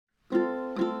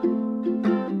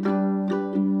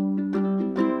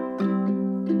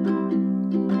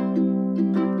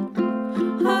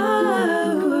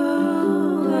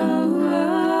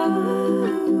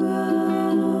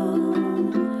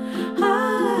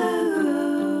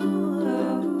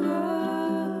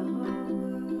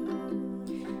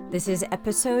This is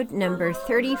episode number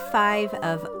 35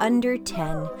 of Under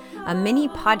 10, a mini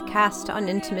podcast on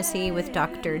intimacy with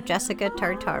Dr. Jessica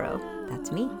Tartaro.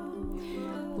 That's me.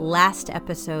 Last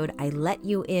episode, I let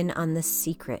you in on the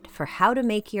secret for how to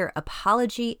make your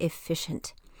apology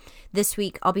efficient. This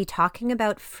week, I'll be talking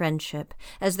about friendship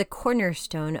as the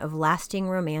cornerstone of lasting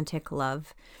romantic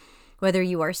love. Whether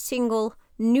you are single,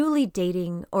 newly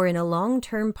dating, or in a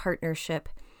long-term partnership,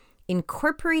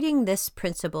 incorporating this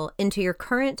principle into your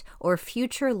current or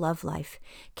future love life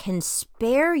can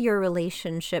spare your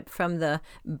relationship from the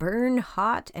burn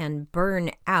hot and burn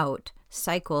out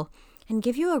cycle and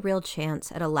give you a real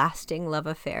chance at a lasting love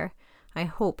affair. I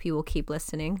hope you will keep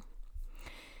listening.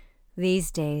 These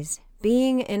days,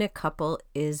 being in a couple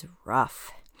is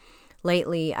rough.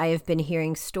 Lately, I have been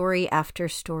hearing story after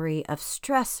story of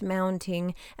stress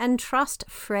mounting and trust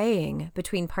fraying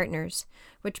between partners,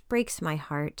 which breaks my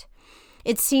heart.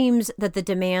 It seems that the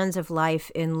demands of life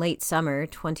in late summer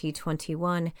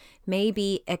 2021 may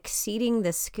be exceeding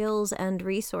the skills and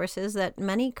resources that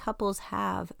many couples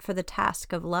have for the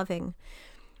task of loving.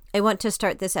 I want to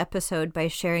start this episode by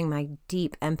sharing my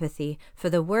deep empathy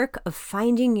for the work of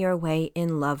finding your way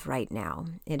in love right now.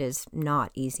 It is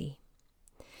not easy.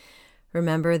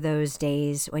 Remember those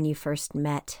days when you first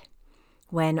met,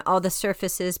 when all the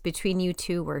surfaces between you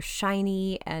two were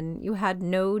shiny and you had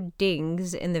no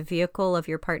dings in the vehicle of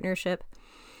your partnership?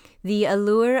 The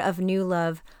allure of new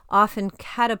love often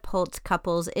catapults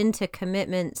couples into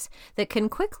commitments that can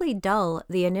quickly dull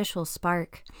the initial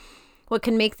spark. What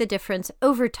can make the difference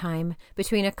over time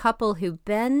between a couple who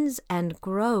bends and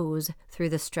grows through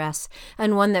the stress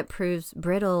and one that proves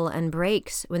brittle and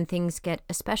breaks when things get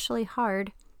especially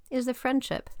hard is the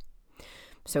friendship.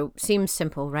 So, seems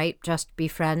simple, right? Just be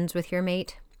friends with your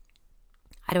mate.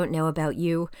 I don't know about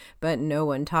you, but no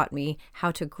one taught me how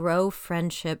to grow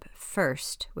friendship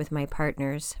first with my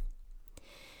partners.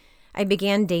 I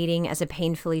began dating as a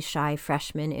painfully shy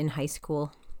freshman in high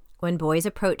school. When boys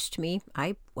approached me,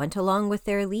 I went along with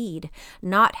their lead,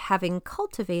 not having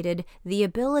cultivated the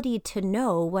ability to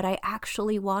know what I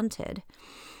actually wanted.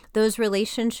 Those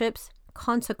relationships,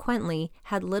 consequently,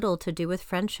 had little to do with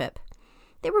friendship.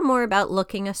 They were more about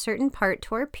looking a certain part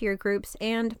to our peer groups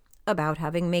and about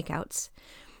having makeouts.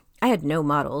 I had no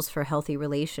models for healthy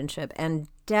relationship and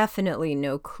definitely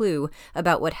no clue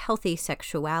about what healthy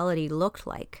sexuality looked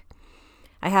like.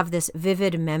 I have this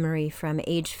vivid memory from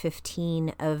age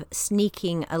 15 of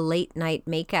sneaking a late-night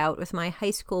makeout with my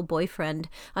high school boyfriend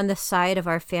on the side of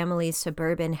our family's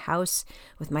suburban house,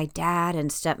 with my dad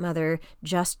and stepmother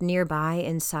just nearby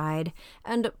inside,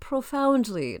 and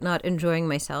profoundly not enjoying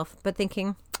myself, but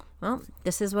thinking, well,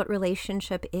 this is what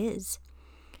relationship is.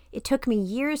 It took me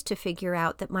years to figure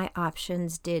out that my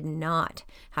options did not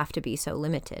have to be so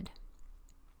limited.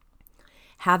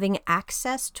 Having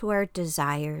access to our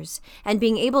desires and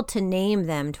being able to name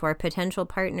them to our potential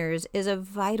partners is a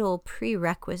vital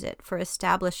prerequisite for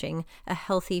establishing a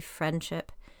healthy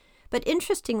friendship. But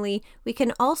interestingly, we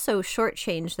can also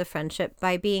shortchange the friendship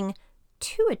by being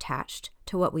too attached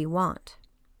to what we want.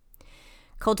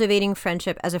 Cultivating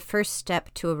friendship as a first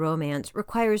step to a romance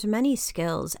requires many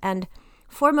skills, and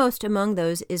foremost among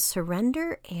those is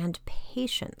surrender and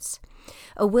patience.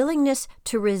 A willingness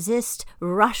to resist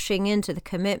rushing into the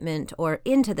commitment or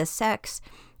into the sex,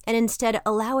 and instead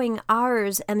allowing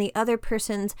ours and the other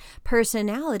person's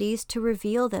personalities to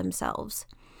reveal themselves.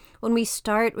 When we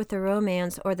start with the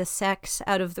romance or the sex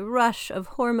out of the rush of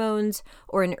hormones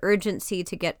or an urgency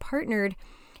to get partnered,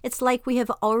 it's like we have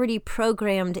already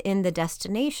programmed in the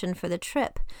destination for the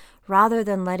trip, rather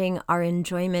than letting our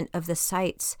enjoyment of the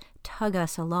sights tug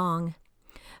us along.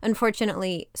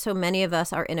 Unfortunately, so many of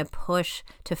us are in a push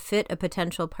to fit a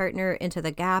potential partner into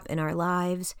the gap in our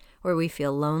lives where we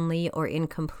feel lonely or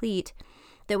incomplete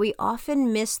that we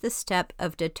often miss the step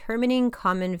of determining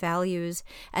common values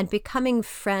and becoming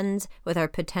friends with our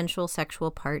potential sexual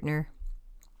partner.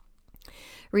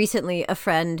 Recently, a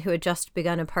friend who had just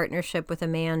begun a partnership with a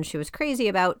man she was crazy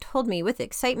about told me with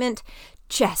excitement,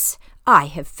 "Jess, I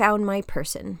have found my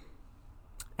person."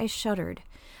 I shuddered.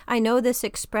 I know this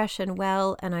expression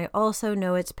well, and I also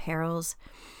know its perils.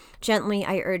 Gently,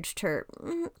 I urged her,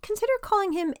 consider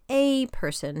calling him a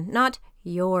person, not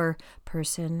your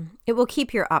person. It will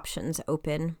keep your options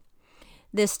open.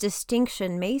 This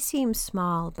distinction may seem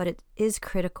small, but it is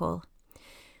critical.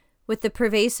 With the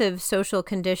pervasive social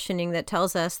conditioning that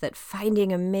tells us that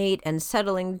finding a mate and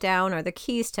settling down are the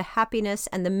keys to happiness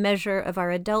and the measure of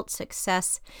our adult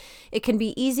success, it can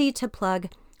be easy to plug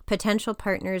potential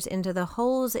partners into the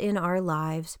holes in our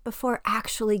lives before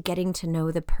actually getting to know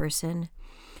the person.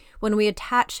 When we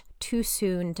attach too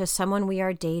soon to someone we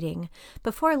are dating,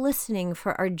 before listening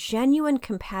for our genuine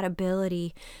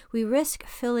compatibility, we risk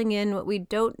filling in what we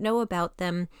don't know about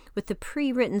them with the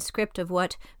pre-written script of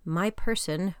what my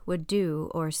person would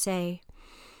do or say.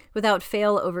 Without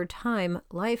fail, over time,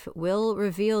 life will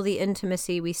reveal the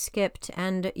intimacy we skipped,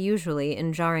 and usually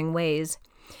in jarring ways.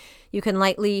 You can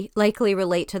likely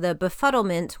relate to the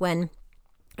befuddlement when,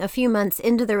 a few months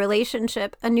into the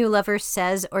relationship, a new lover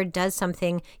says or does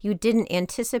something you didn't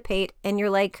anticipate, and you're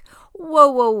like,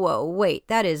 whoa, wait,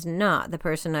 that is not the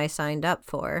person I signed up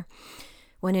for.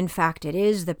 When in fact it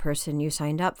is the person you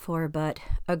signed up for, but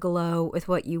aglow with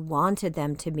what you wanted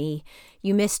them to be,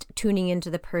 you missed tuning into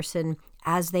the person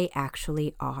as they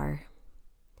actually are.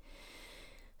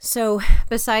 So,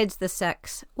 besides the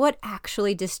sex, what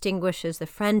actually distinguishes the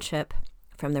friendship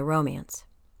from the romance?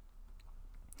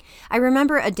 I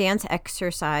remember a dance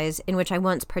exercise in which I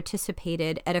once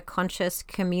participated at a conscious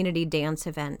community dance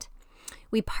event.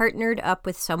 We partnered up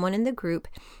with someone in the group,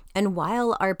 and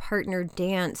while our partner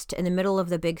danced in the middle of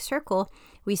the big circle,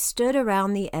 we stood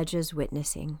around the edges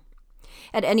witnessing.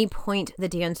 At any point, the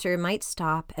dancer might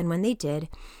stop, and when they did,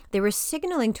 they were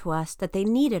signaling to us that they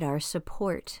needed our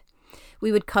support.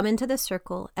 We would come into the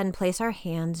circle and place our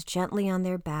hands gently on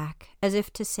their back, as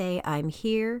if to say, I'm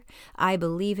here, I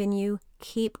believe in you,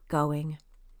 keep going.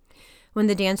 When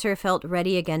the dancer felt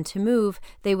ready again to move,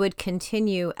 they would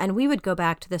continue, and we would go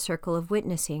back to the circle of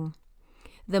witnessing.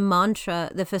 The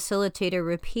mantra the facilitator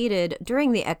repeated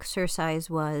during the exercise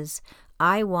was,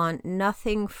 I want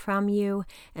nothing from you,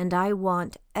 and I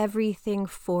want everything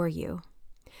for you.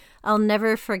 I'll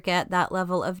never forget that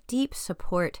level of deep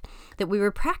support that we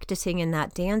were practicing in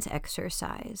that dance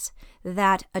exercise.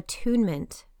 That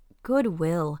attunement,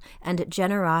 goodwill, and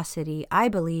generosity, I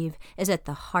believe, is at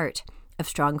the heart of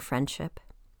strong friendship.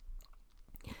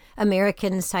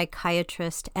 American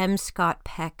psychiatrist M. Scott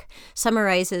Peck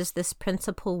summarizes this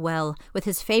principle well with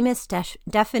his famous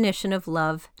definition of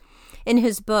love. In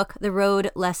his book, The Road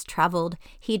Less Traveled,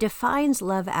 he defines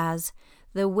love as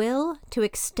the will to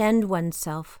extend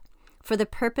oneself for the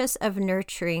purpose of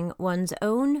nurturing one's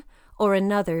own or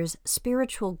another's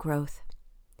spiritual growth.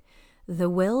 The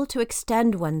will to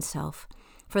extend oneself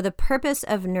for the purpose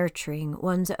of nurturing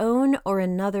one's own or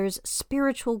another's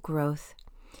spiritual growth.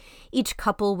 Each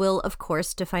couple will, of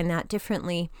course, define that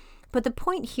differently, but the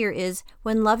point here is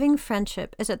when loving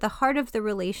friendship is at the heart of the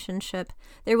relationship,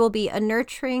 there will be a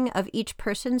nurturing of each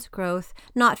person's growth,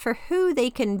 not for who they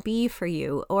can be for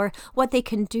you or what they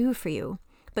can do for you,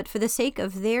 but for the sake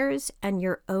of theirs and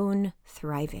your own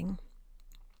thriving.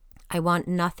 I want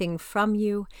nothing from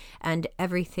you and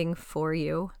everything for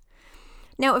you.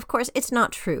 Now, of course, it's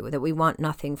not true that we want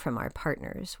nothing from our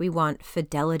partners. We want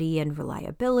fidelity and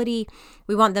reliability.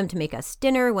 We want them to make us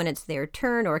dinner when it's their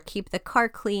turn or keep the car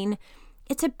clean.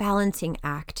 It's a balancing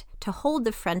act to hold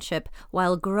the friendship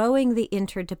while growing the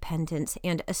interdependence,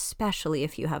 and especially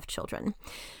if you have children.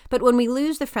 But when we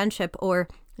lose the friendship or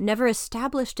never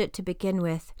established it to begin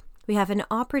with, we have an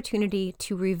opportunity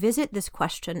to revisit this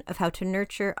question of how to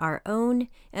nurture our own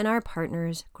and our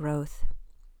partner's growth.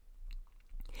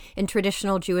 In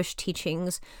traditional Jewish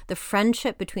teachings, the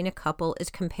friendship between a couple is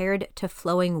compared to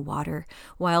flowing water,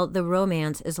 while the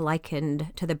romance is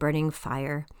likened to the burning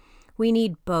fire. We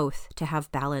need both to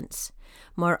have balance.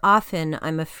 More often,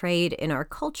 I'm afraid, in our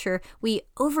culture, we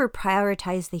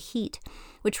over-prioritize the heat,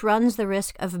 which runs the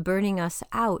risk of burning us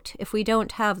out if we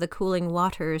don't have the cooling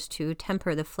waters to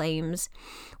temper the flames.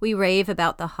 We rave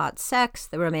about the hot sex,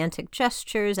 the romantic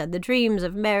gestures, and the dreams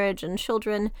of marriage and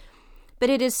children. But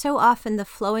it is so often the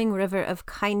flowing river of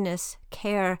kindness,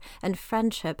 care, and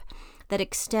friendship that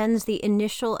extends the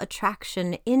initial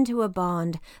attraction into a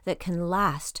bond that can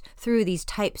last through these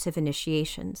types of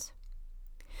initiations.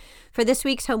 For this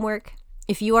week's homework,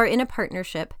 if you are in a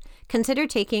partnership, consider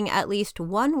taking at least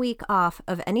 1 week off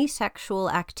of any sexual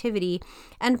activity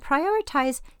and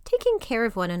prioritize taking care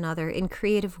of one another in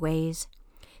creative ways.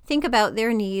 Think about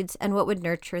their needs and what would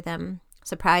nurture them.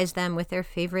 Surprise them with their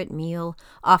favorite meal,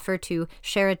 offer to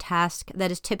share a task that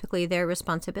is typically their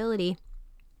responsibility.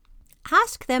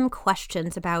 Ask them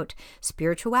questions about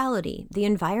spirituality, the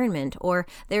environment, or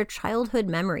their childhood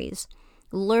memories.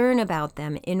 Learn about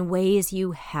them in ways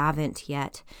you haven't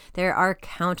yet. There are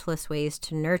countless ways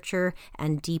to nurture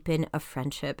and deepen a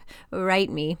friendship.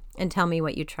 Write me and tell me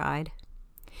what you tried.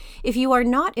 If you are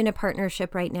not in a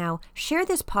partnership right now, share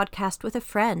this podcast with a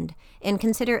friend and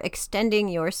consider extending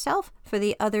yourself for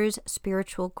the other's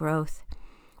spiritual growth.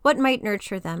 What might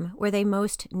nurture them where they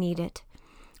most need it?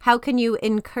 How can you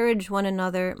encourage one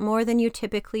another more than you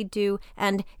typically do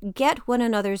and get one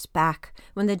another's back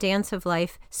when the dance of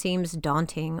life seems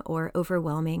daunting or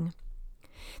overwhelming?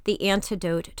 The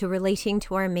antidote to relating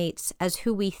to our mates as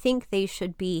who we think they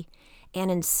should be,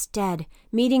 and instead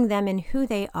meeting them in who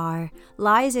they are,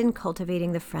 lies in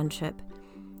cultivating the friendship.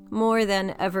 More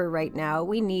than ever right now,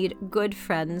 we need good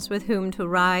friends with whom to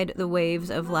ride the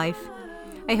waves of life.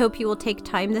 I hope you will take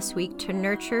time this week to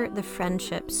nurture the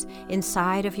friendships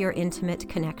inside of your intimate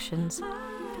connections.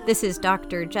 This is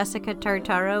Dr. Jessica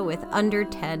Tartaro with Under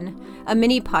 10, a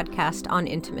mini podcast on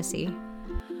intimacy.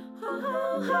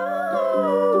 Oh,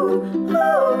 oh,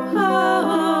 oh,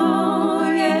 oh.